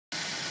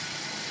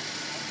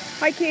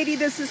Hi Katie,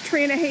 this is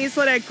Trina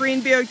Hazlett at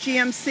Green Buick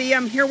GMC.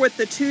 I'm here with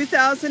the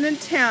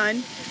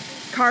 2010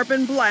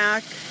 Carbon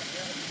Black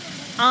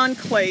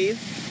Enclave.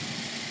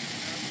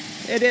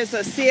 It is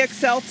a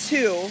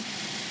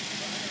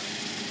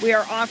CXL2. We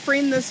are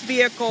offering this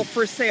vehicle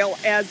for sale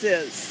as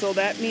is. So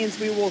that means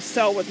we will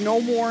sell with no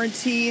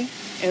warranty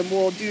and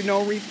we'll do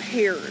no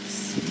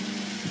repairs.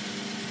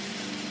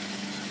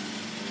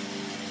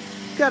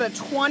 Got a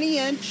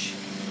 20-inch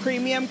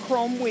premium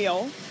chrome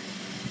wheel.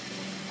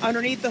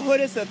 Underneath the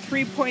hood is a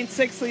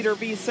 3.6 liter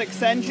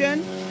V6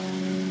 engine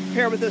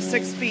paired with a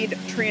 6-speed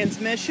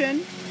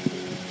transmission.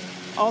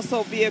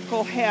 Also,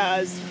 vehicle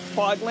has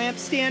fog lamp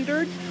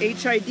standard,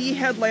 HID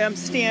headlamp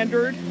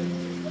standard,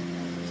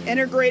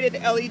 integrated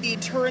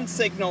LED turn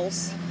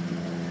signals.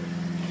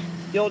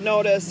 You'll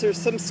notice there's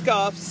some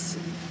scuffs,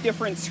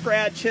 different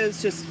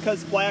scratches, just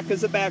because black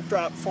is a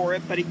backdrop for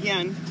it. But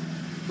again,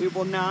 we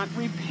will not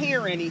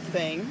repair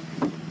anything.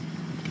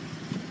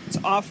 It's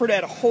offered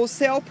at a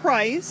wholesale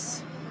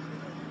price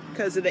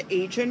because of the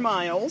age and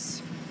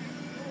miles.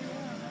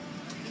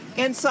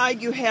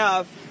 Inside you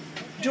have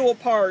dual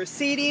power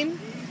seating,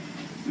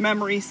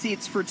 memory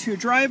seats for 2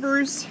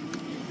 drivers,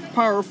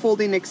 power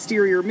folding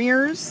exterior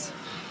mirrors,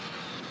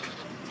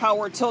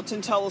 power tilt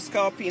and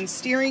telescoping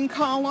steering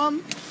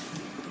column,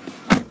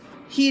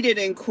 heated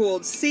and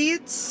cooled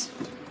seats,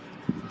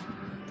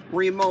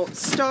 remote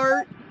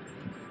start,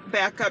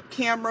 backup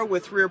camera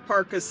with rear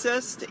park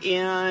assist,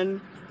 and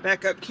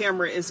backup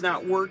camera is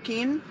not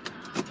working.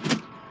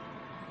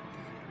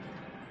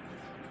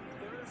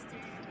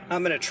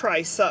 I'm going to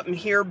try something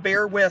here,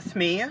 bear with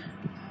me. I'm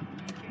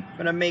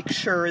going to make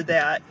sure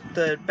that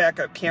the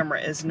backup camera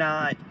is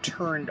not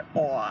turned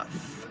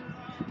off.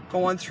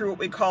 Going through what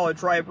we call a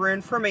driver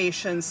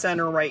information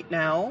center right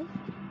now.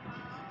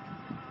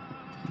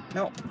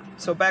 Nope,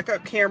 so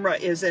backup camera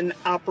is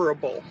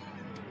inoperable.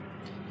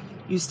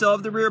 You still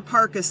have the rear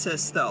park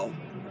assist though.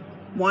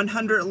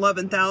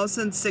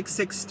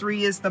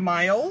 111,663 is the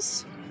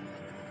miles.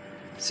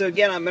 So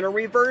again, I'm going to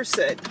reverse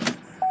it.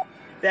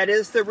 That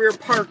is the rear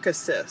park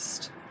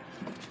assist.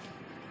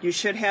 You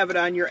should have it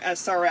on your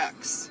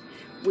SRX.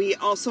 We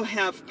also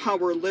have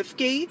power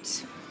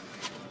liftgate,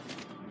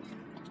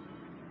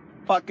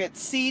 bucket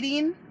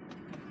seating,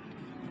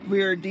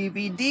 rear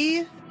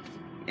DVD,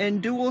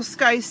 and dual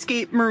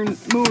skyscape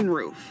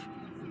moonroof.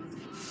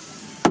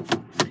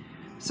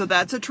 So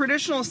that's a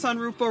traditional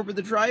sunroof over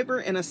the driver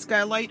and a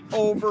skylight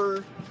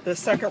over the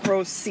second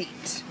row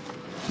seat.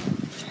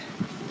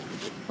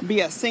 It'll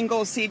be a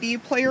single CD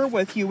player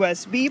with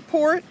USB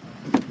port.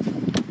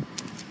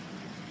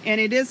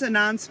 And it is a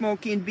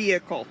non-smoking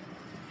vehicle.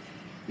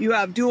 You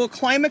have dual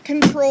climate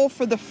control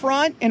for the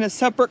front and a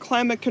separate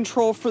climate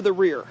control for the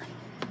rear.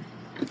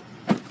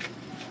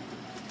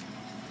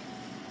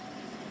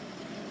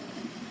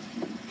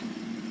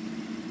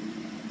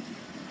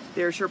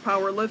 There's your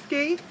power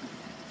liftgate.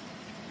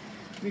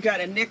 You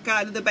got a nick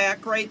out of the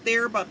back right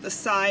there, about the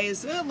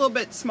size, a little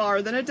bit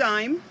smaller than a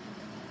dime.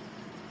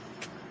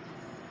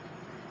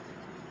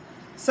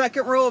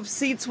 Second row of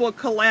seats will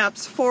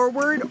collapse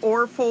forward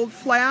or fold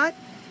flat.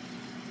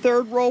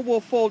 Third row will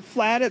fold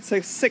flat. It's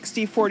a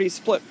 60-40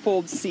 split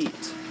fold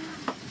seat.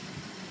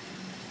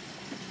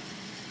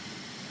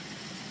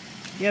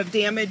 You have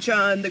damage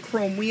on the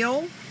chrome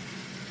wheel.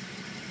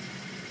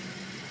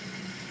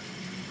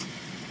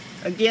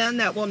 Again,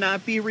 that will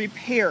not be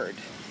repaired.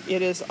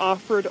 It is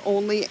offered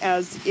only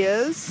as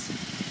is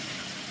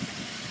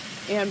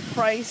and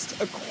priced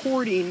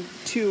according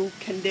to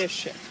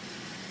condition.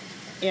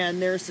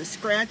 And there's a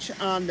scratch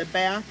on the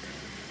back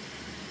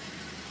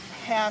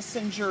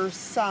passenger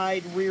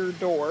side rear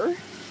door.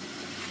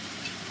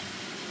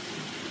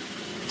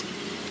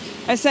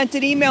 I sent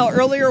an email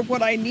earlier of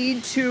what I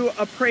need to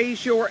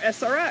appraise your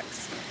SRX.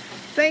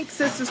 Thanks,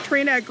 this is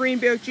Trina at Green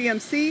Buick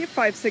GMC,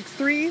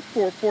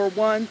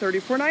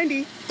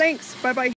 563-441-3490. Thanks, bye-bye.